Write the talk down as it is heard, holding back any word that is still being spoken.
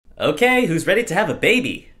Okay, who's ready to have a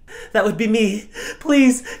baby? That would be me.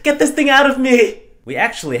 Please, get this thing out of me! We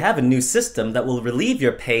actually have a new system that will relieve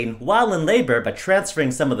your pain while in labor by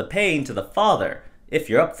transferring some of the pain to the father, if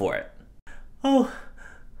you're up for it. Oh.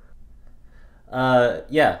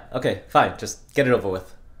 Yeah, okay, fine, just get it over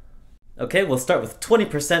with. Okay, we'll start with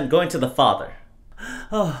 20% going to the father.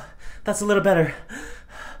 Oh, that's a little better.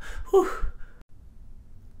 Whew.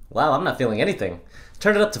 Wow, I'm not feeling anything.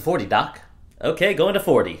 Turn it up to 40, Doc. Okay, going to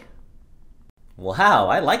 40. Wow,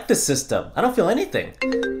 I like this system. I don't feel anything.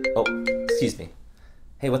 Oh, excuse me.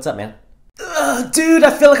 Hey, what's up, man? Dude,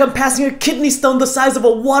 I feel like I'm passing a kidney stone the size of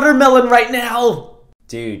a watermelon right now!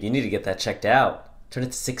 Dude, you need to get that checked out. Turn it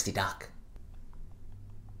to 60, Doc.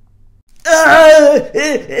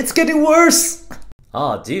 It's getting worse!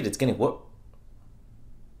 Oh, dude, it's getting worse.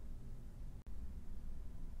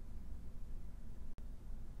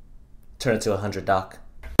 Turn it to 100, Doc.